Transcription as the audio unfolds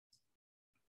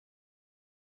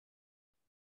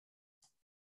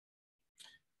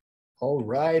All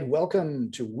right, welcome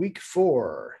to week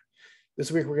 4. This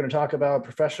week we're going to talk about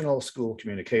professional school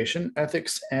communication,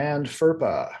 ethics, and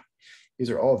FERPA.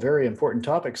 These are all very important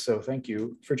topics, so thank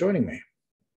you for joining me.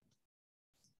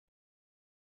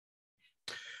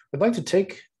 I'd like to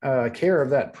take care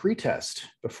of that pretest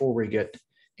before we get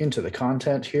into the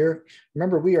content here.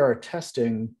 Remember, we are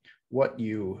testing what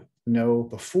you know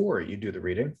before you do the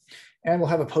reading, and we'll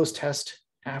have a post-test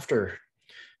after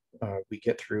we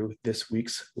get through this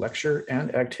week's lecture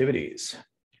and activities.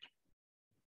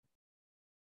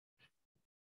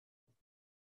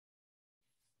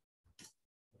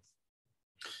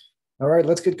 All right,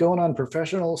 let's get going on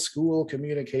professional school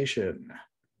communication.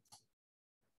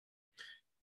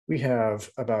 We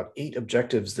have about 8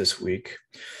 objectives this week.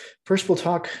 First, we'll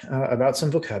talk about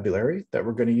some vocabulary that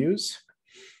we're going to use.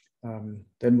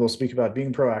 Then we'll speak about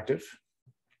being proactive.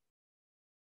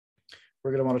 We're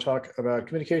going to want to talk about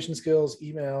communication skills,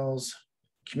 emails,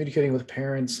 communicating with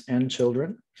parents and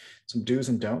children, some do's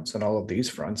and don'ts on all of these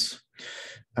fronts.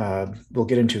 We'll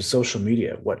get into social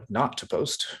media, what not to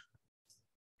post.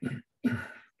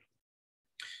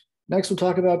 Next, we'll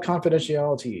talk about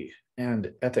confidentiality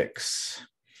and ethics,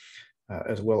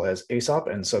 as well as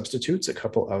ASOP and substitutes, a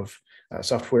couple of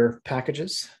software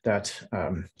packages that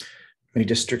many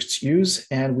districts use,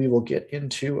 and we will get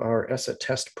into our ESSA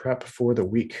test prep for the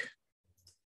week.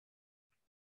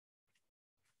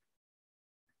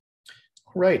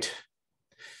 Right.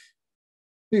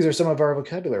 These are some of our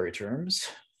vocabulary terms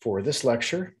for this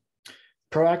lecture: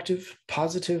 proactive,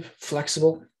 positive,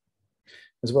 flexible,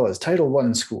 as well as Title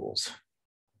I schools.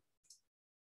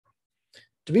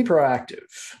 To be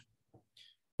proactive.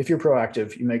 If you're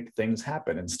proactive, you make things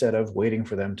happen instead of waiting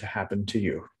for them to happen to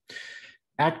you.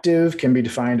 Active can be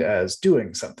defined as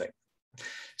doing something.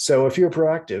 So if you're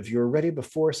proactive, you're ready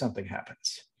before something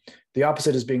happens. The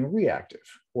opposite is being reactive,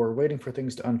 or waiting for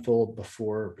things to unfold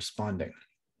before responding.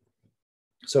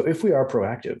 So if we are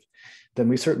proactive, then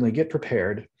we certainly get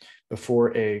prepared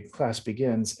before a class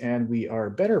begins, and we are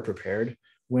better prepared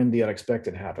when the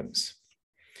unexpected happens.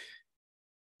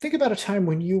 Think about a time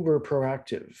when you were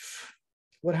proactive.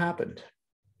 What happened?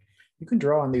 You can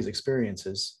draw on these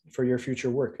experiences for your future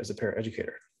work as a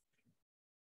paraeducator.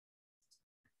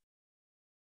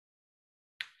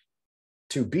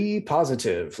 To be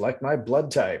positive, like my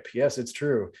blood type. Yes, it's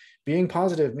true. Being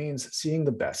positive means seeing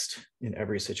the best in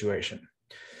every situation.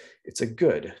 It's a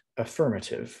good,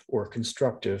 affirmative, or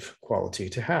constructive quality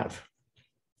to have.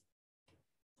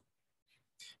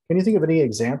 Can you think of any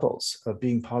examples of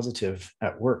being positive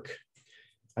at work?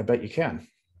 I bet you can,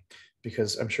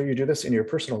 because I'm sure you do this in your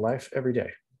personal life every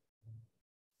day.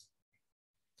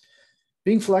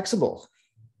 Being flexible.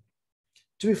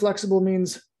 To be flexible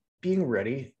means being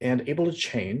ready and able to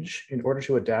change in order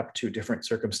to adapt to different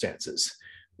circumstances.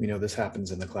 We know this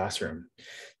happens in the classroom.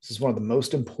 This is one of the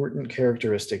most important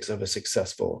characteristics of a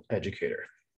successful educator.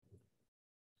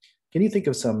 Can you think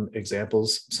of some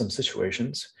examples, some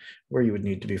situations where you would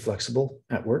need to be flexible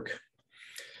at work?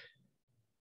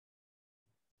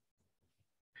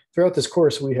 Throughout this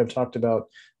course, we have talked about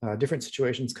different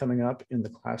situations coming up in the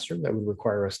classroom that would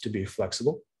require us to be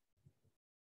flexible.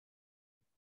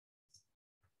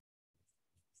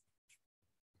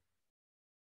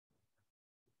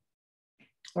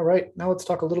 All right, now let's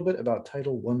talk a little bit about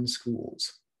Title I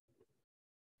schools.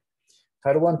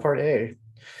 Title I Part A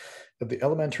of the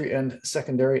Elementary and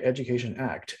Secondary Education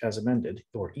Act, as amended,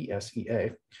 or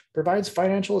ESEA, provides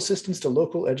financial assistance to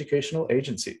local educational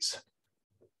agencies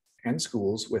and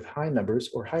schools with high numbers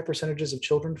or high percentages of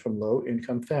children from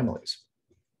low-income families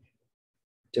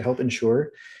to help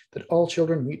ensure that all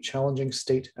children meet challenging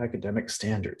state academic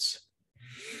standards.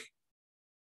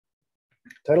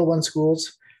 Title I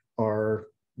schools are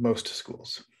most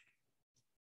schools.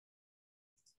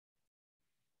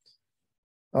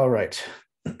 All right.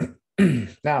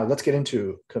 Now let's get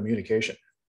into communication.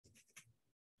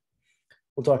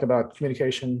 We'll talk about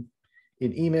communication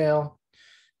in email,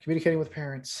 communicating with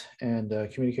parents, and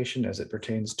communication as it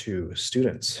pertains to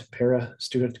students,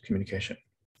 para-student communication.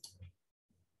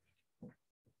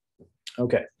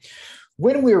 Okay,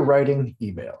 when we're writing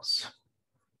emails,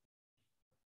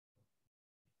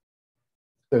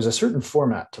 there's a certain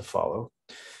format to follow,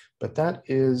 but that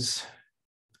is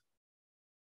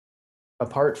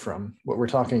apart from what we're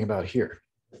talking about here.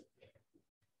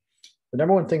 The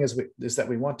number one thing is that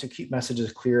we want to keep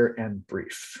messages clear and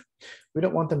brief. We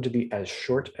don't want them to be as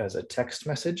short as a text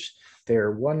message. They're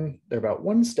about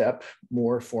one step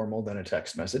more formal than a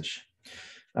text message,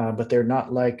 but they're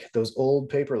not like those old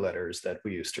paper letters that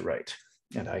we used to write,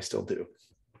 and I still do.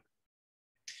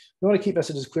 We want to keep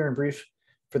messages clear and brief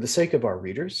for the sake of our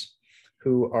readers,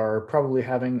 who are probably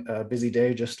having a busy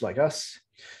day just like us,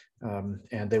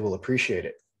 and they will appreciate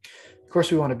it. Of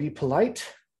course, we want to be polite.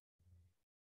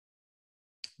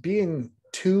 Being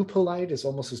too polite is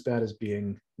almost as bad as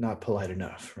being not polite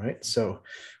enough, right? So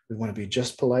we want to be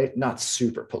just polite, not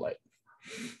super polite.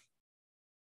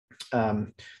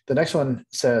 The next one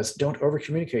says, don't over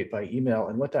communicate by email.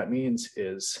 And what that means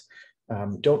is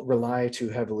don't rely too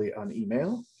heavily on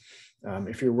email.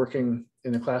 If you're working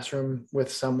in a classroom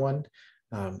with someone,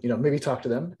 maybe talk to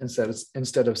them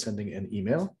instead of sending an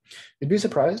email. You'd be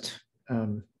surprised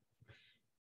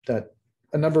that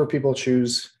a number of people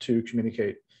choose to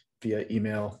communicate via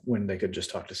email when they could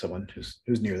just talk to someone who's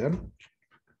near them.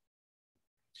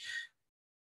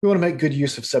 We want to make good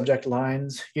use of subject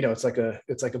lines. It's like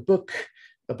a book.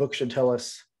 A book should tell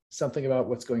us something about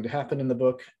what's going to happen in the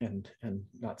book and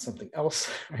not something else,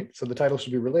 right? So the title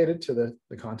should be related to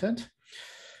the content.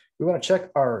 We want to check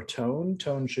our tone.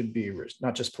 Tone should be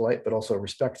not just polite, but also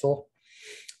respectful.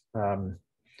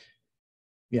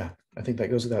 Yeah, I think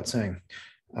that goes without saying.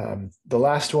 The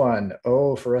last one,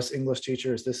 for us English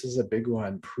teachers, this is a big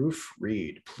one.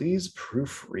 Proofread. Please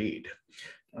proofread.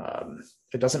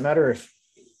 It doesn't matter if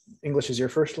English is your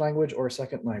first language or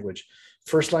second language.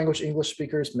 First language English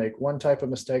speakers make one type of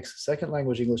mistakes. Second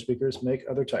language English speakers make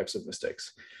other types of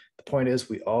mistakes. The point is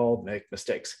we all make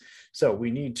mistakes. So we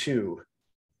need to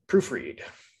proofread.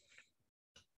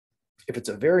 If it's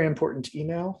a very important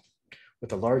email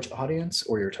with a large audience,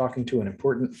 or you're talking to an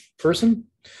important person,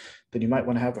 then you might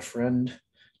want to have a friend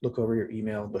look over your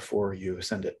email before you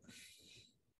send it.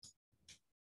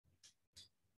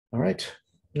 All right,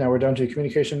 now we're down to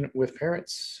communication with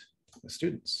parents, with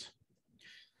students.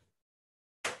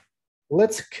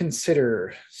 Let's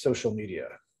consider social media.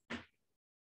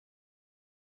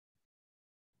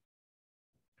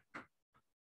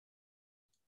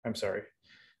 I'm sorry,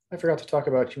 I forgot to talk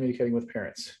about communicating with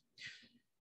parents.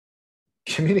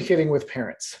 Communicating with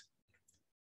parents.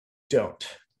 Don't.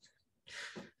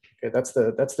 Okay, that's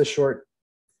the short.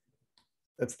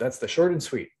 That's the short and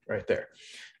sweet right there.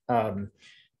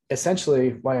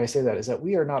 Essentially, why I say that is that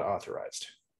we are not authorized.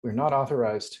 We're not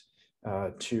authorized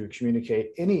to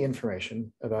communicate any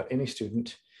information about any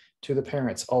student to the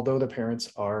parents, although the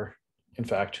parents are, in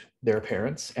fact, their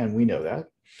parents, and we know that.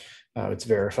 It's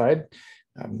verified.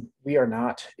 We are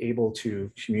not able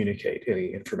to communicate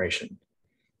any information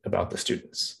about the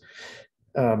students.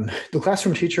 The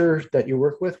classroom teacher that you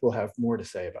work with will have more to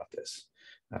say about this.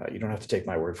 You don't have to take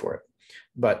my word for it.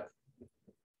 But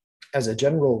as a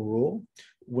general rule,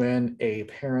 when a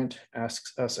parent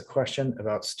asks us a question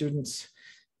about students,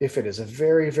 if it is a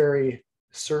very, very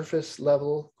surface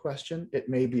level question, it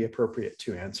may be appropriate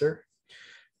to answer.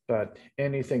 But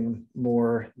anything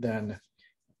more than,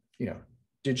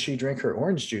 did she drink her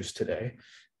orange juice today,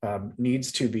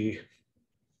 needs to be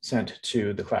sent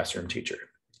to the classroom teacher.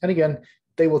 And again,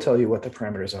 they will tell you what the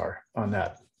parameters are on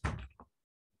that.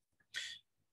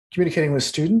 Communicating with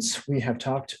students, we have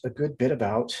talked a good bit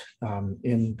about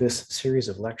in this series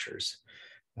of lectures.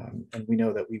 And we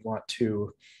know that we want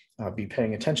to be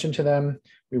paying attention to them.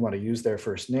 We want to use their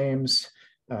first names.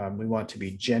 We want to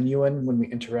be genuine when we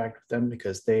interact with them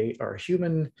because they are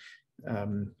human,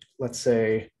 let's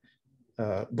say,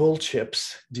 bull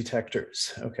chips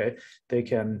detectors, okay?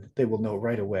 They will know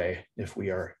right away if we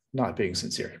are not being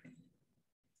sincere.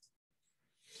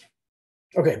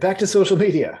 Okay, back to social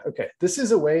media. Okay, this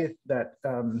is a way that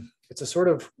it's a sort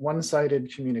of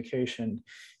one-sided communication.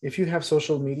 If you have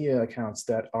social media accounts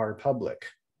that are public,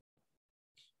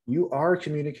 you are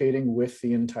communicating with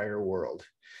the entire world.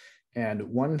 And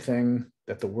one thing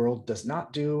that the world does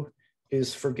not do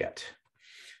is forget.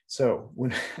 So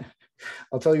when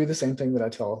I'll tell you the same thing that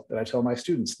I tell my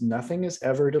students, nothing is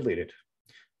ever deleted.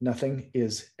 Nothing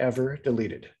is ever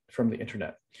deleted from the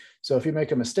internet. So if you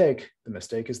make a mistake, the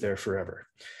mistake is there forever.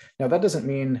 Now that doesn't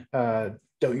mean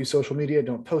don't use social media,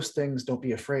 don't post things, don't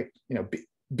be afraid,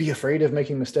 be afraid of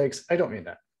making mistakes. I don't mean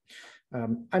that.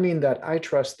 I mean that I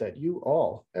trust that you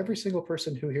all, every single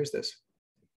person who hears this,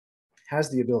 has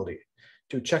the ability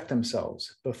to check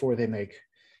themselves before they make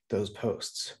those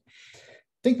posts.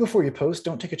 Think before you post,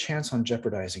 don't take a chance on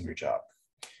jeopardizing your job.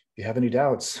 If you have any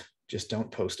doubts, just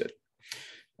don't post it.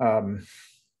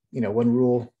 One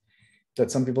rule that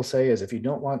some people say is if you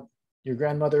don't want your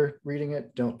grandmother reading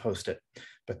it, don't post it.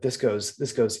 But this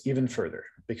goes even further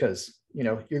because,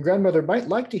 your grandmother might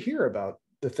like to hear about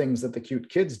the things that the cute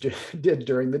kids did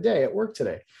during the day at work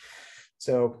today.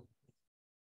 So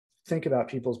think about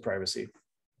people's privacy.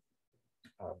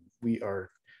 We are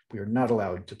not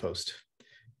allowed to post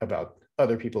about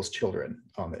other people's children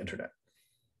on the internet.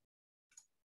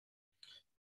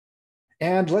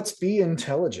 And let's be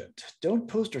intelligent. Don't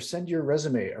post or send your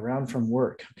resume around from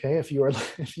work. Okay, if you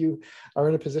are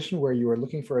in a position where you are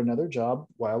looking for another job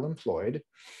while employed,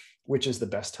 which is the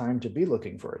best time to be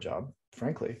looking for a job,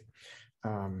 frankly,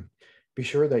 be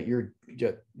sure that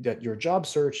your job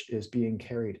search is being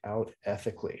carried out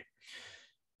ethically.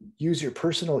 Use your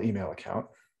personal email account,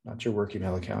 not your work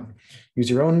email account. Use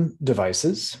your own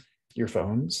devices, your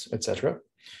phones, etc.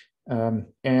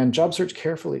 And job search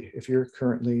carefully if you're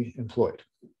currently employed.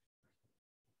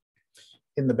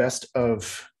 In the best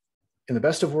of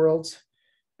worlds,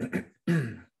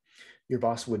 your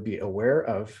boss would be aware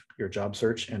of your job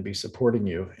search and be supporting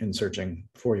you in searching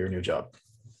for your new job.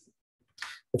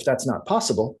 If that's not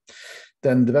possible,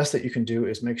 then the best that you can do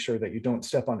is make sure that you don't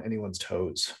step on anyone's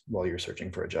toes while you're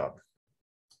searching for a job.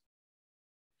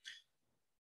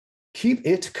 Keep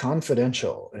it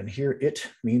confidential, and here it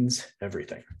means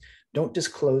everything. Don't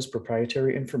disclose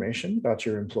proprietary information about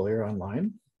your employer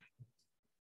online,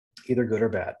 either good or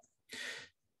bad.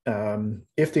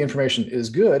 If the information is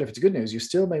good, if it's good news, you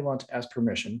still may want to ask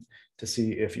permission to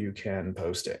see if you can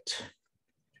post it.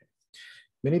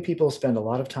 Many people spend a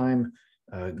lot of time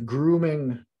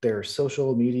grooming their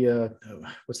social media,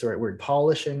 what's the right word,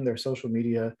 polishing their social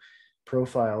media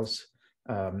profiles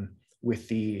with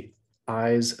the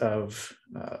eyes of,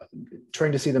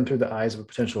 trying to see them through the eyes of a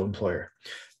potential employer.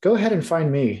 Go ahead and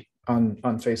find me on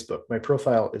Facebook. My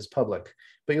profile is public,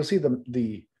 but you'll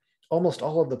see almost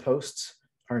all of the posts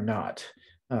are not.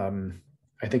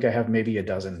 I think I have maybe a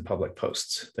dozen public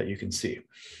posts that you can see.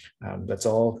 That's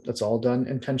all done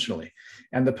intentionally.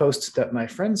 And the posts that my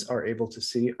friends are able to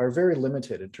see are very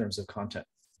limited in terms of content.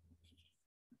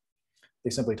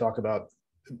 They simply talk about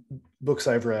books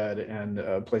I've read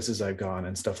and places I've gone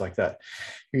and stuff like that.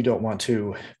 You don't want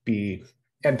to be,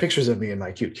 and pictures of me and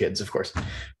my cute kids, of course,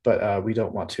 but we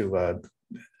don't want to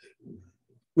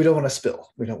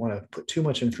spill. We don't want to put too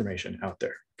much information out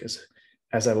there because,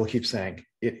 as I will keep saying,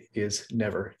 it is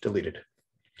never deleted.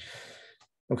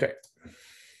 Okay.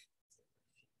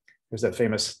 There's that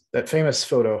famous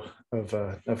photo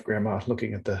of grandma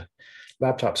looking at the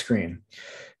laptop screen.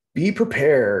 Be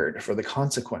prepared for the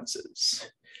consequences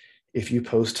if you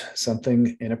post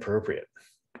something inappropriate.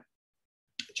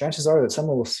 Chances are that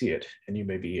someone will see it and you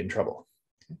may be in trouble.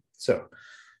 So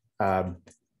I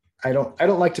don't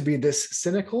like to be this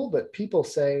cynical, but people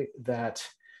say that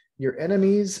your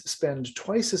enemies spend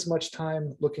twice as much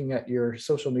time looking at your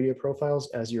social media profiles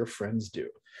as your friends do.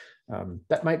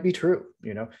 That might be true.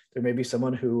 You know, there may be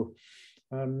someone who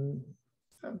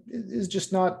is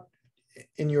just not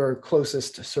in your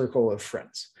closest circle of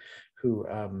friends, who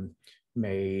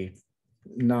may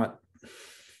not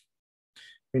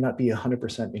be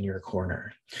 100% in your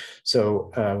corner.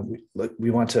 So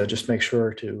we want to just make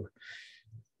sure to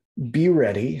be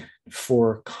ready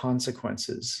for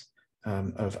consequences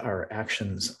of our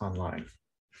actions online.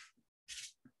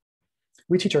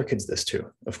 We teach our kids this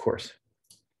too, of course.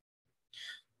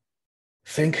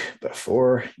 Think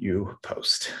before you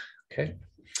post, okay?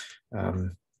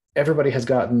 Everybody has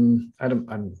gotten, I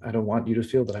don't want you to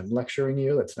feel that I'm lecturing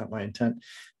you. That's not my intent.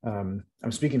 I'm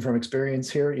speaking from experience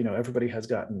here. You know, everybody has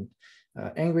gotten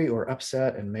angry or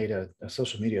upset and made a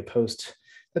social media post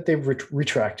that they've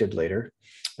retracted later.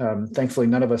 Thankfully,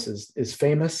 none of us is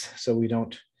famous, so we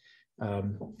don't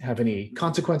have any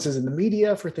consequences in the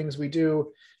media for things we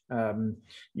do.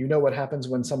 You know what happens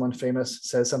when someone famous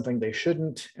says something they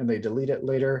shouldn't and they delete it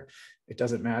later. It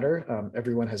doesn't matter.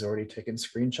 Everyone has already taken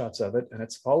screenshots of it and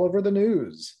it's all over the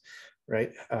news,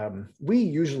 right?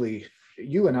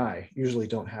 You and I usually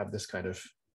don't have this kind of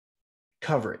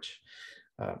coverage,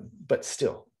 but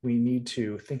still, we need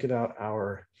to think about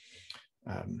our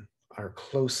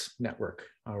close network,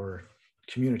 our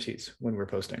communities when we're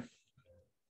posting.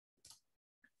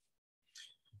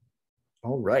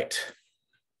 All right.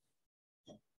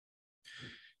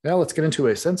 Now let's get into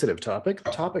a sensitive topic, the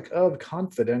topic of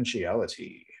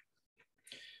confidentiality.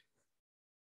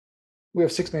 We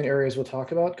have 6 main areas we'll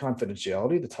talk about: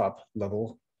 confidentiality, the top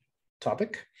level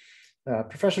topic,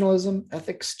 professionalism,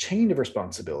 ethics, chain of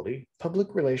responsibility,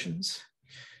 public relations,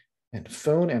 and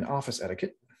phone and office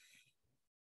etiquette.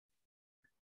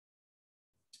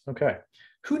 Okay,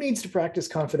 who needs to practice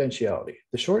confidentiality?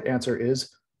 The short answer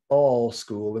is all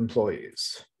school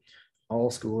employees. All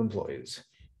school employees.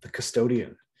 The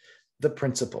custodian, the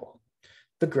principal,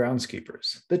 the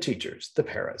groundskeepers, the teachers, the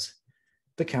paras,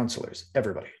 the counselors,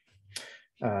 everybody.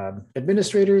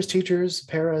 Administrators, teachers,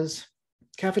 paras,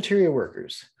 cafeteria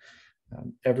workers.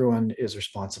 Everyone is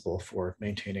responsible for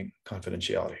maintaining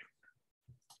confidentiality.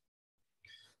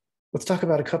 Let's talk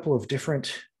about a couple of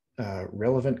different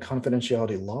relevant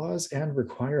confidentiality laws and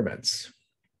requirements.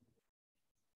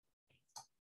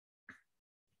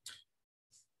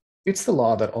 It's the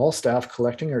law that all staff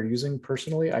collecting or using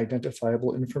personally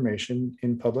identifiable information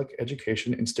in public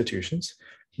education institutions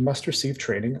must receive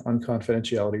training on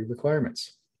confidentiality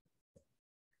requirements.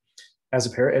 As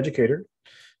a paraeducator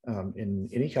in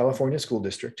any California school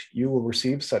district, you will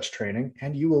receive such training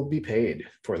and you will be paid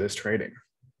for this training.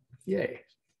 Yay.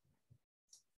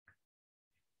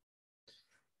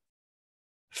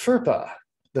 FERPA,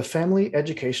 the Family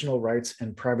Educational Rights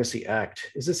and Privacy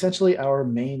Act, is essentially our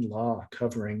main law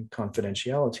covering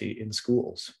confidentiality in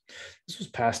schools. This was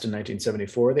passed in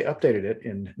 1974. They updated it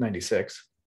in 96.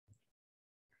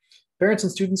 Parents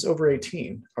and students over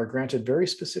 18 are granted very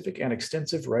specific and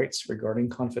extensive rights regarding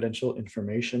confidential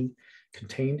information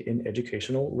contained in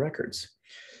educational records.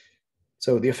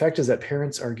 So the effect is that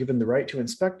parents are given the right to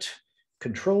inspect,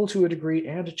 control to a degree,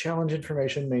 and challenge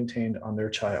information maintained on their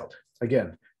child.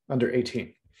 Again, under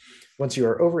 18. Once you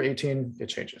are over 18, it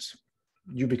changes.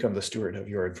 You become the steward of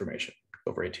your information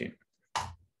over 18.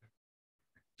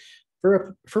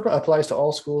 FERPA applies to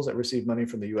all schools that receive money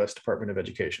from the U.S. Department of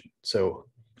Education. So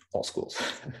all schools,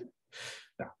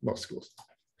 no, most schools.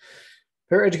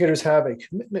 Paraeducators have a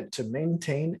commitment to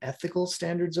maintain ethical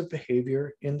standards of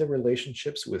behavior in the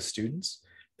relationships with students,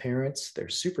 parents, their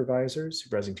supervisors,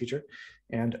 supervising teacher,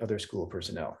 and other school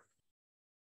personnel.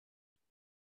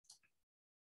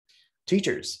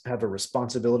 Teachers have a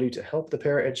responsibility to help the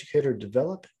paraeducator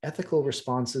develop ethical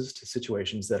responses to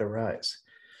situations that arise.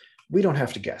 We don't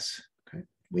have to guess, okay?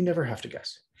 We never have to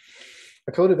guess.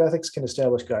 A code of ethics can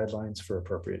establish guidelines for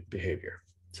appropriate behavior.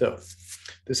 So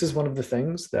this is one of the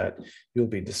things that you'll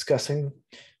be discussing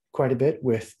quite a bit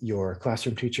with your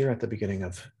classroom teacher at the beginning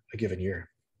of a given year.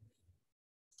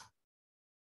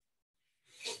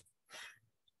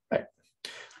 All right.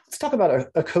 Let's talk about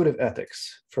a code of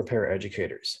ethics for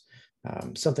paraeducators.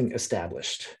 Something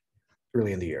established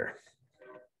early in the year.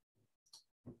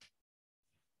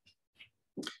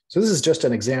 So this is just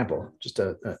an example, just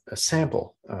a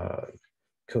sample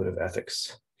code of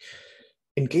ethics.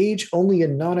 Engage only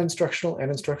in non-instructional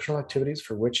and instructional activities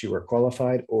for which you are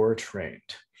qualified or trained.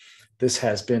 This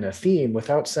has been a theme,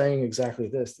 without saying exactly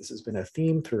this, this has been a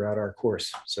theme throughout our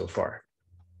course so far.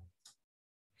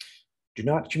 Do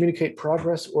not communicate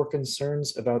progress or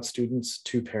concerns about students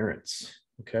to parents,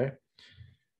 okay?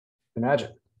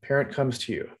 Imagine, parent comes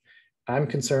to you. I'm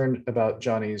concerned about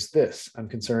Johnny's this. I'm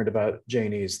concerned about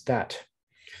Janie's that.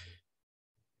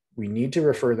 We need to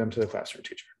refer them to the classroom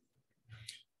teacher.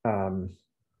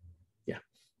 Yeah,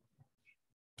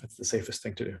 that's the safest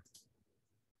thing to do.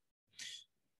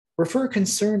 Refer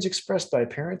concerns expressed by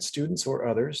parents, students, or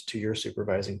others to your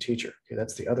supervising teacher. Okay,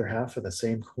 that's the other half of the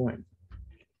same coin.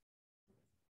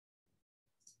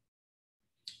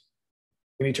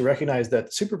 We need to recognize that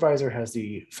the supervisor has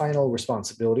the final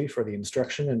responsibility for the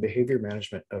instruction and behavior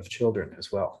management of children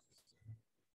as well.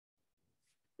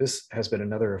 This has been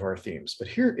another of our themes, but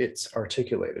here it's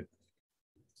articulated.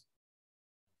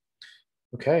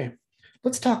 Okay,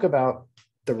 let's talk about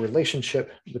the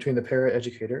relationship between the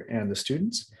paraeducator and the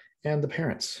students and the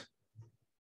parents.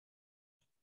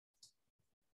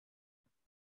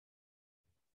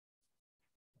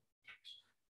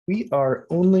 We are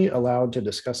only allowed to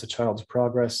discuss a child's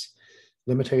progress,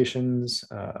 limitations,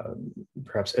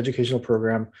 perhaps educational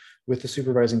program with the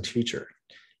supervising teacher,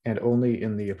 and only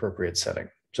in the appropriate setting.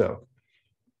 So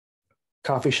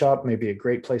coffee shop may be a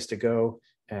great place to go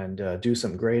and do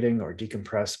some grading or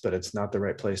decompress, but it's not the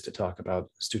right place to talk about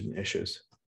student issues.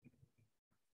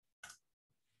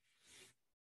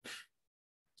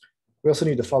 We also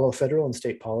need to follow federal and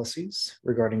state policies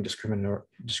regarding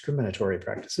discriminatory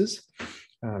practices.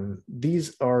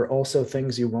 These are also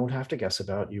things you won't have to guess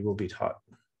about, you will be taught.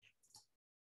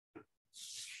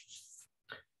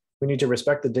 We need to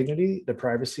respect the dignity, the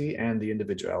privacy, and the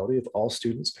individuality of all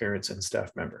students, parents, and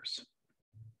staff members.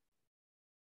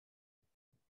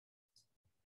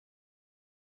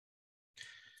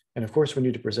 And of course, we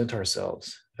need to present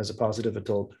ourselves as a positive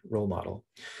adult role model.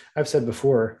 I've said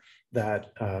before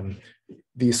that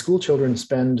the school children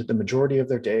spend the majority of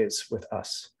their days with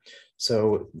us.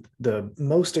 So the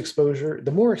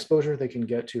more exposure they can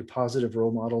get to positive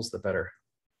role models, the better.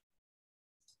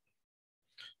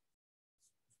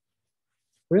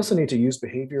 We also need to use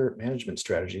behavior management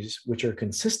strategies which are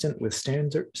consistent with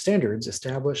standards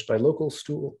established by local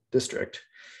school district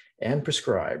and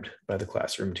prescribed by the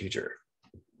classroom teacher.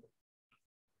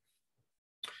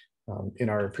 In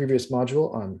our previous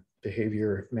module on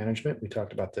behavior management, we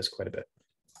talked about this quite a bit.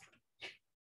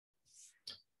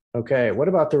 Okay, what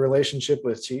about the relationship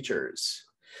with teachers?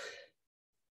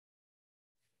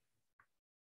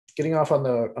 Getting off on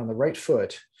the right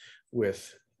foot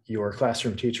with your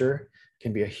classroom teacher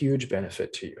can be a huge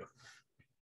benefit to you.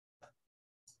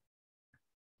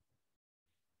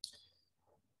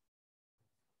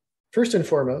 First and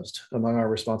foremost, among our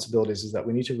responsibilities is that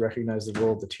we need to recognize the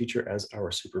role of the teacher as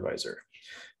our supervisor.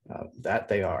 That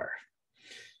they are.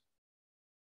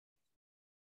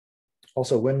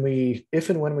 Also, if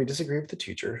and when we disagree with the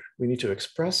teacher, we need to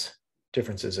express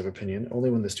differences of opinion only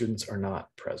when the students are not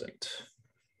present.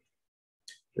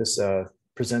 This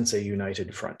presents a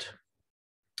united front.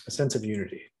 A sense of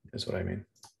unity is what I mean.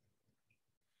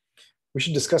 We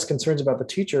should discuss concerns about the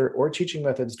teacher or teaching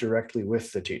methods directly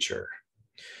with the teacher,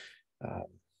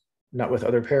 not with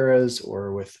other paras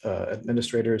or with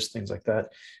administrators, things like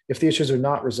that. If the issues are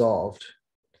not resolved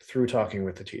through talking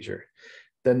with the teacher,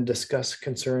 then discuss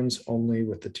concerns only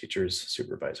with the teacher's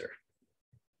supervisor.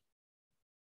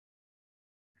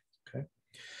 Okay.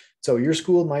 So your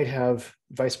school might have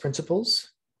vice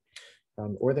principals,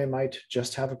 or they might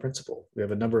just have a principal. We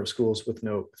have a number of schools with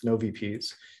no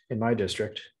VPs in my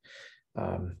district.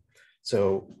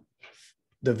 So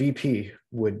the VP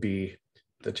would be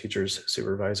the teacher's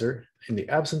supervisor. In the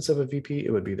absence of a VP,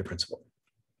 it would be the principal.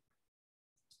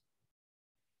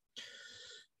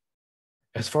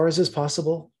 As far as is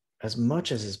possible, as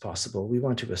much as is possible, we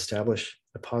want to establish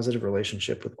a positive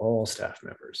relationship with all staff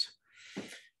members.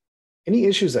 Any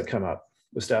issues that come up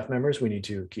with staff members, we need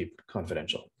to keep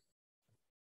confidential.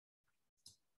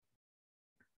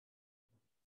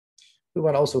 We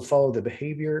want to also follow the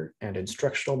behavior and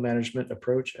instructional management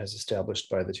approach as established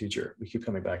by the teacher. We keep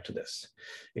coming back to this.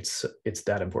 It's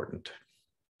that important.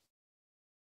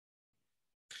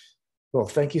 Well,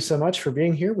 thank you so much for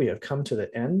being here. We have come to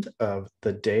the end of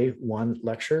the day 1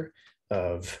 lecture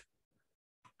of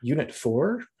Unit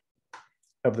 4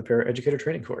 of the Paraeducator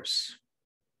Training course.